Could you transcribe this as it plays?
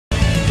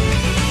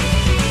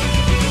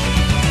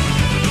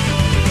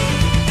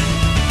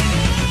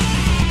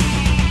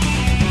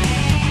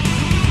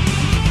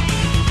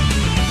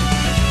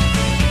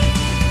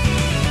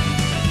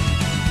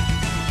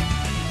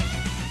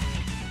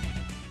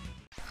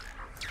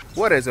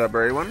What is up,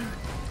 everyone?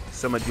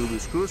 Soma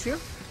Julius Cruz here,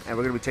 and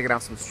we're going to be checking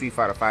out some Street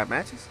Fighter V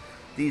matches.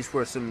 These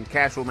were some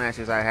casual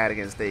matches I had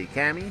against a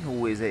Cammy,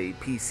 who is a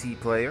PC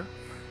player,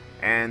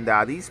 and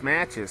these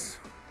matches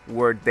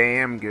were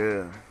damn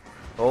good.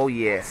 Oh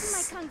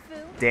yes,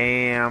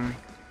 damn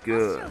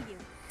good.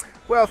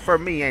 Well, for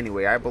me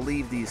anyway, I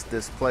believe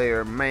this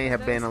player may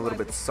have been a little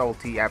bit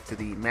salty after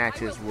the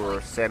matches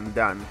were said and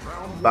done,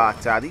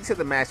 but these are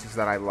the matches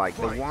that I like,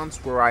 the ones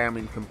where I am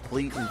in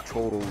complete and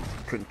total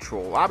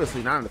control.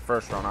 Obviously not in the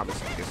first round,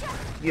 obviously, because,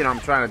 you know,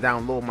 I'm trying to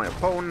download my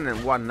opponent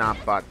and whatnot,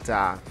 but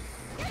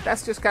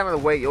that's just kind of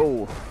the way.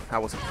 Oh,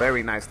 that was a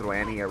very nice little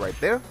anti-air right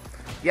there.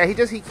 Yeah, he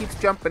keeps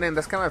jumping in.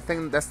 That's kind of the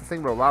thing. That's the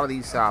thing with a lot of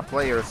these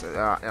players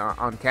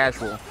on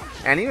casual,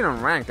 and even on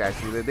ranked.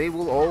 Actually, they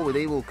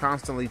will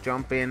constantly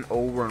jump in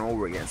over and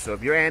over again. So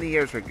if your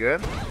anti-airs are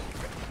good,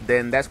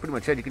 then that's pretty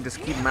much it. You can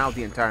just keep them out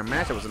the entire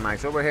match. That was a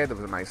nice overhead. That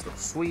was a nice little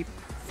sweep.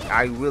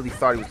 I really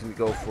thought he was going to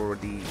go for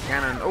the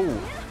cannon. Oh,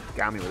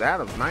 got me with that.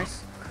 That was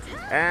nice.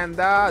 And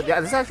yeah,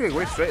 this is actually a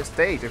great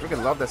stage. I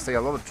freaking love that stage. I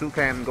love the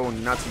toucan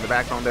going nuts in the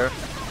background there.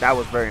 That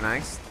was very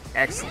nice.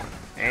 Excellent.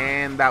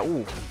 And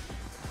ooh.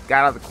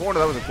 Got out of the corner.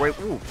 That was a great.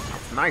 Ooh, that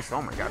was nice. Oh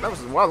my god, that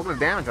was wow. Look at the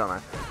damage on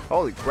that.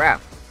 Holy crap.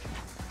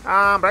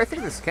 But I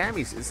think this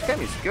Cammy's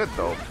good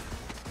though.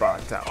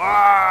 But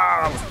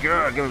that was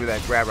good. Give me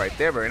that grab right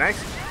there. Very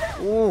nice.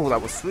 Ooh, that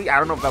was sweet. I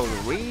don't know if that was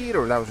a read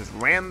or if that was just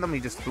random.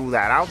 He just threw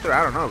that out there.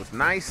 I don't know. It was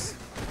nice.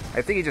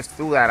 I think he just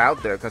threw that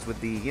out there because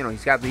with the, you know,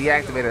 he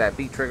activated that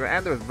beat trigger,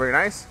 and it was very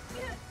nice.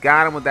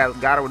 Got him with that.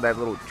 Got her with that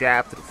little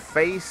jab to the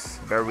face.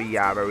 Very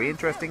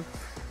interesting.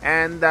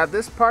 And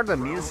this part of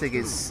the music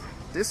is.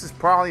 This is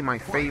probably my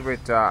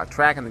favorite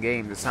track in the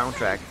game, the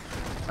soundtrack.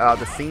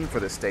 The theme for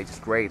this stage is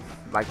great.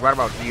 Like right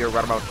about here,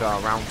 right about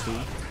round 2,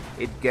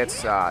 it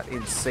gets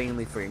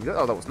insanely freaking good.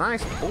 Oh, that was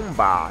nice.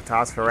 Boomba.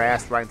 Toss her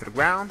ass right into the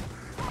ground.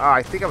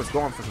 I think I was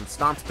going for some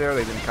stomps there.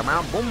 They didn't come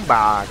out.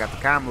 Boomba. Got the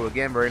combo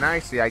again. Very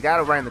nice. Yeah, I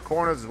got it right in the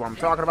corner. This is what I'm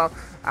talking about.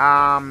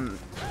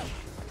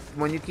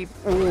 When you keep...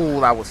 Ooh,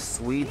 that was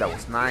sweet. That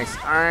was nice.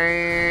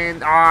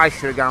 And... I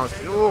should have gone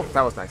with... Ooh,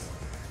 that was nice.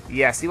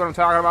 Yeah, see what I'm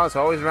talking about? It's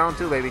always round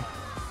 2, baby.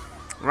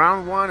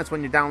 Round 1 is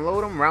when you download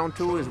them. Round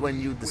 2 is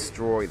when you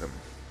destroy them.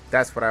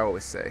 That's what I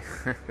always say.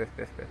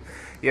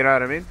 You know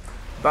what I mean?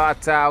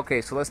 But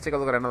okay, so let's take a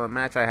look at another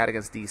match I had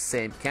against the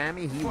same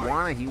Cammy. He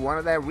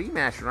wanted that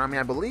rematch. You know what I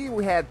mean? I believe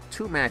we had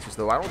 2 matches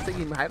though. I don't think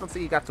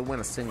he got to win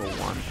a single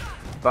one.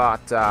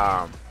 But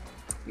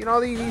you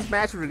know, these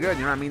matches are good.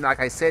 You know what I mean?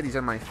 Like I said, these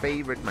are my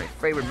favorite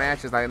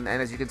matches. And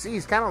as you can see,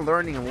 he's kind of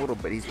learning a little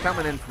bit. He's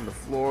coming in from the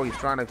floor. He's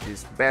trying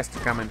his best to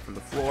come in from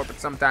the floor, but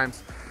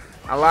sometimes.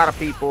 A lot of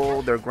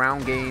people, their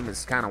ground game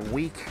is kind of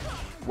weak.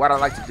 What I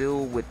like to do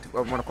with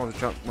when it comes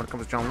to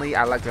Chun-Li,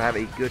 I like to have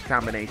a good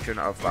combination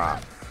of,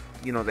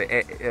 you know, the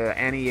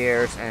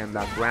anti-airs and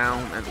the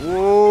ground. And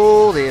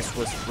ooh, this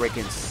was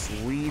freaking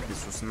sweet.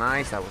 This was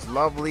nice. That was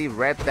lovely.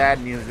 Read that,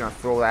 and he was gonna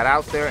throw that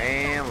out there.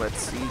 And let's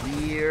see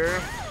here.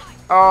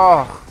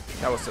 Oh,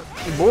 that was a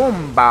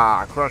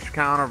boomba crush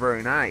counter.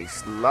 Very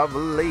nice,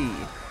 lovely.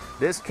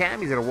 This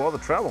Cammy's in a world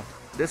of trouble.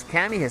 This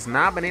Cammy has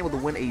not been able to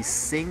win a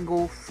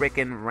single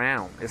freaking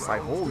round. It's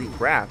like, holy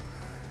crap.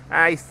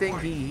 I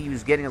think he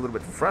was getting a little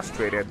bit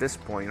frustrated at this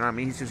point. You know what I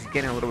mean? He's just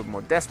getting a little bit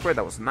more desperate.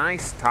 That was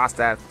nice. Toss his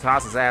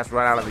ass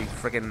right out of the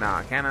freaking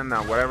cannon,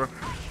 whatever.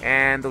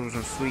 And those were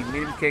some sweet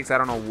medium kicks. I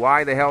don't know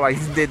why the hell I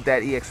did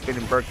that EX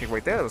spinning bird kick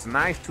right there. That was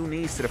nice. 2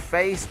 knees to the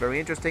face. Very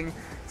interesting.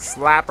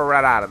 Slap her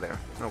right out of there.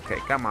 Okay,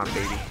 come on,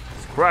 baby.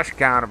 It's crush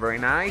counter. Very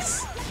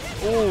nice.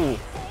 Ooh.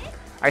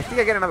 I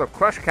think I get another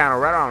crush counter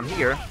right on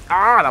here.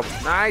 Ah, that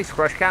was nice.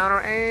 Crush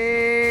counter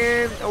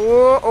and...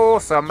 Oh,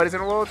 somebody's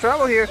in a little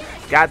trouble here.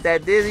 Got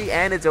that dizzy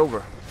and it's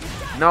over.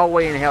 No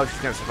way in hell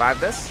she's going to survive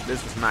this.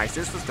 This was nice.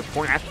 This was the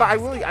point. I thought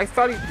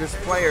this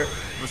player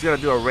was going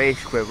to do a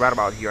rage quit right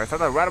about here. I thought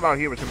that right about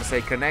here was going to say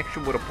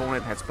connection with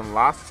opponent has been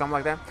lost or something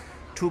like that.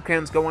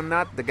 Toucan's going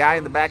nuts. The guy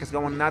in the back is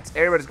going nuts.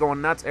 Everybody's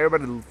going nuts.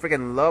 Everybody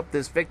freaking loved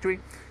this victory,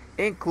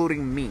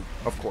 including me,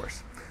 of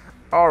course.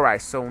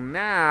 Alright, so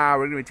now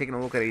we're going to be taking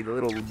a look at a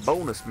little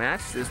bonus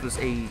match. This was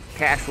a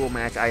casual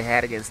match I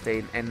had against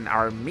an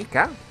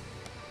Armika,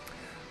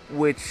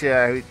 which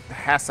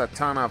has a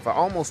ton of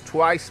almost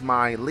twice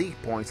my league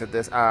points at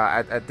this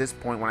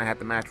point when I had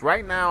the match.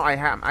 Right now I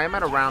am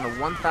at around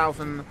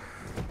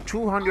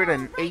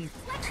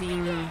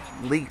 1,218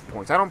 league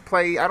points. I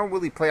don't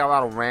really play a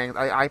lot of ranked.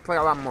 I play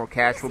a lot more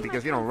casual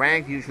because, you know,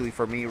 ranked usually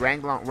for me,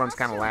 ranked runs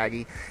kind of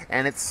laggy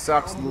and it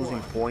sucks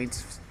losing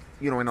points.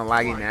 You know, in a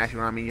laggy match, you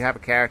know what I mean? You have a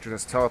character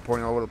that's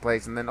teleporting all over the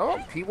place, and then, oh,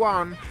 he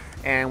won.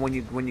 And when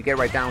you get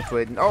right down to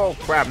it, and, oh,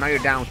 crap, now you're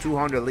down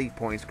 200 league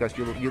points because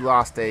you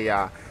lost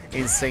a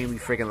insanely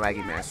freaking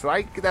laggy match.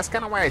 So that's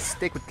kind of why I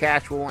stick with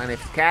casual, and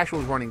if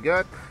casual is running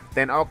good,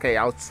 then, okay,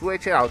 I'll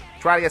switch it. I'll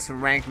try to get some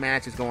ranked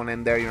matches going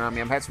in there, you know what I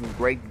mean? I've had some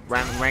great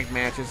ranked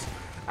matches.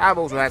 I've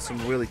also had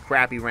some really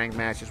crappy ranked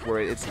matches where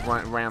it's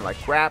ran like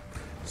crap.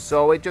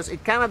 So it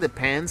kind of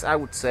depends, I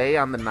would say,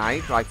 on the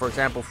night. Like, for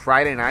example,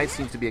 Friday night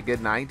seems to be a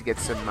good night to get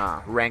some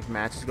ranked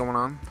matches going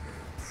on.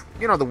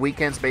 you know, the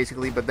weekends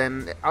basically. But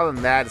then other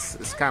than that,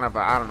 it's kind of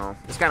I don't know,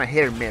 it's kind of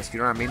hit or miss. You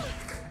know what I mean?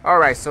 All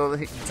right, so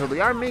the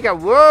Armika,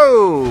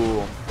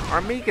 whoa,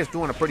 Armika's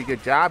doing a pretty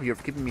good job here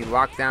of keeping me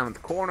locked down in the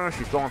corner.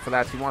 She's going for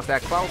that. She wants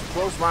that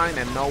close line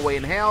and no way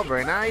in hell.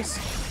 Very nice.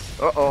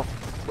 Uh-oh.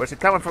 Where's it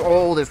coming from?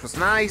 Oh, this was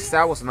nice.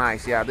 That was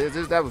nice. Yeah,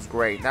 that was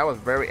great. That was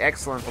very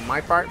excellent from my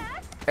part.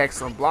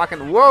 Excellent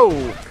blocking.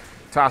 Whoa.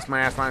 Toss my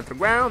ass line to the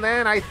ground,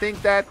 and I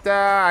think that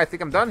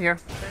I'm done here.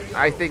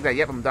 I think that,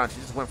 yep, I'm done. She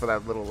just went for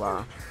that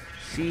little,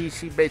 she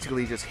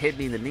basically just hit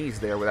me in the knees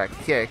there with that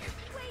kick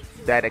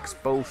that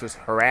exposes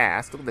her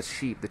ass. Look at the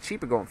sheep. The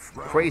sheep are going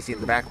crazy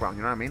in the background,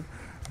 you know what I mean?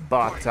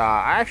 But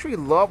I actually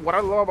love, what I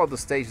love about the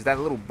stage is that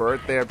little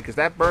bird there, because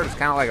that bird is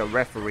kind of like a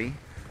referee.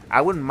 I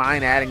wouldn't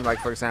mind adding, like,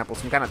 for example,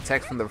 some kind of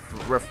text from the,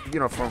 you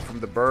know, from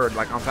the bird,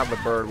 like on top of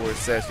the bird, where it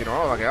says, you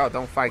know, oh, okay, oh,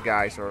 don't fight,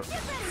 guys, or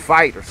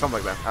fight, or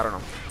something like that. I don't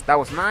know. That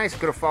was nice.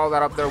 Could have followed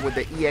that up there with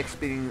the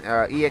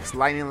EX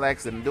lightning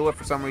legs. Didn't do it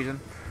for some reason.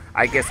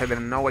 I guess I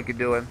didn't know I could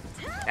do it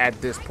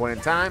at this point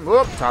in time.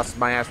 Whoop! Tosses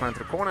my ass right into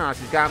the corner. Now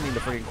she's got me in the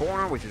freaking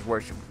corner, which is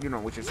where she, you know,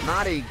 which is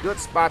not a good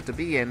spot to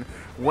be in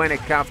when it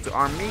comes to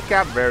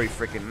Armika. Very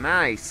freaking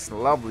nice,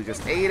 lovely.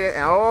 Just ate it.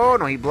 And, oh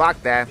no, he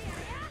blocked that.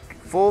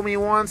 Fool me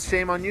once,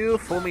 shame on you.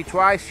 Fool me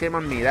twice, shame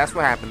on me. That's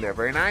what happened there.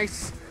 Very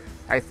nice.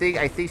 I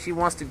think she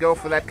wants to go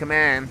for that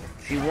command.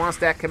 She wants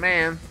that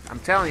command. I'm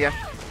telling you,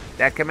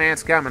 that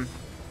command's coming.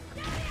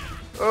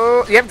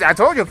 Oh, yep, I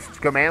told you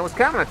command was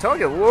coming. I told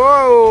you.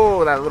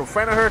 Whoa, that little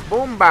friend of hers,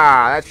 boomba.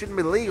 That shouldn't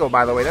be legal,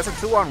 by the way. That's a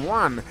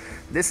 2-on-1.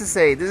 This is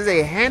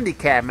a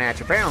handicap match.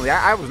 Apparently,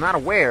 I was not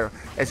aware.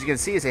 As you can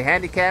see, it's a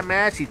handicap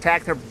match. She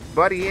tagged her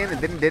buddy in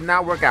and did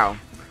not work out.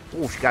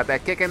 Oh, she got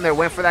that kick in there.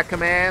 Went for that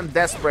command.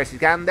 Desperate. She's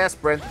gotten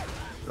desperate.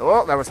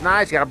 Oh, that was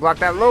nice. You gotta block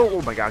that low.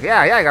 Oh my god.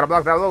 Yeah, you gotta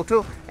block that low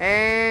too.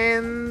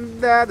 And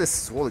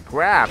this, holy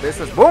crap. This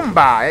is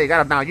boomba. Hey, you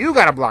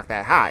gotta block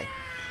that high.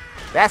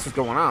 That's what's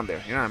going on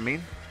there. You know what I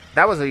mean?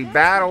 That was a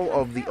battle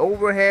of the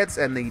overheads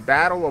and the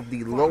battle of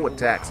the low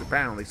attacks,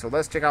 apparently. So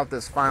let's check out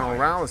this final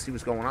round. Let's see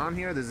what's going on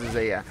here. This is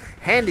a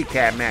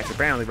handicap match,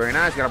 apparently. Very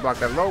nice. You gotta block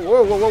that low.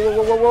 Whoa, whoa, whoa,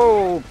 whoa, whoa,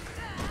 whoa, whoa.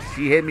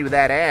 She hit me with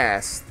that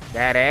ass.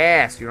 That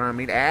ass, you know what I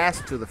mean?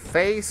 Ass to the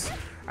face.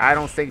 I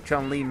don't think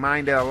Chun-Li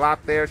minded a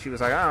lot there. She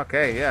was like, oh,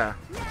 okay, yeah.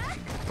 She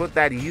put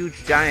that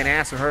huge giant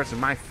ass of hers in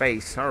my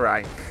face. All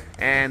right.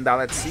 And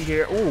let's see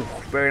here. Ooh,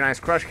 very nice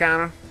crush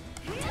counter.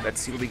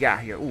 Let's see what we got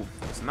here. Ooh,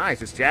 that's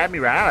nice. Just jabbed me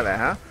right out of that,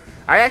 huh?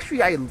 I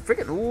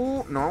freaking,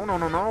 ooh,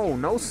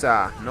 no,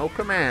 sir. No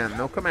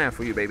command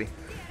for you, baby.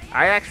 What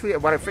I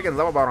freaking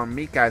love about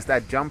Armika is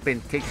that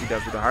jumping kick she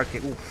does with the hard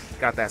kick. Ooh,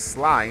 got that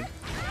slide.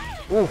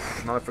 Ooh,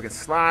 another freaking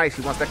slide.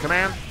 She wants that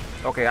command.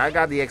 Okay, I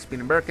got the XP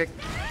and bird kick.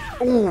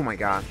 Oh my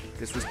god,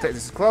 this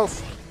is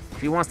close.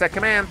 She wants that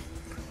command.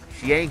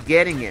 She ain't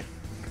getting it.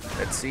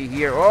 Let's see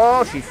here.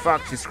 Oh, she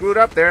screwed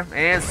up there.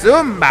 And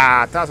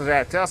Zumba!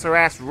 Toss her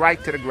ass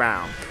right to the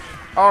ground.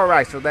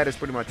 Alright, so that is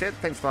pretty much it.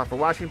 Thanks a lot for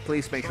watching.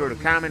 Please make sure to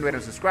comment, rate,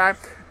 and subscribe.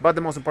 But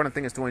the most important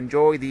thing is to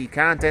enjoy the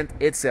content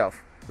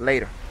itself.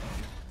 Later.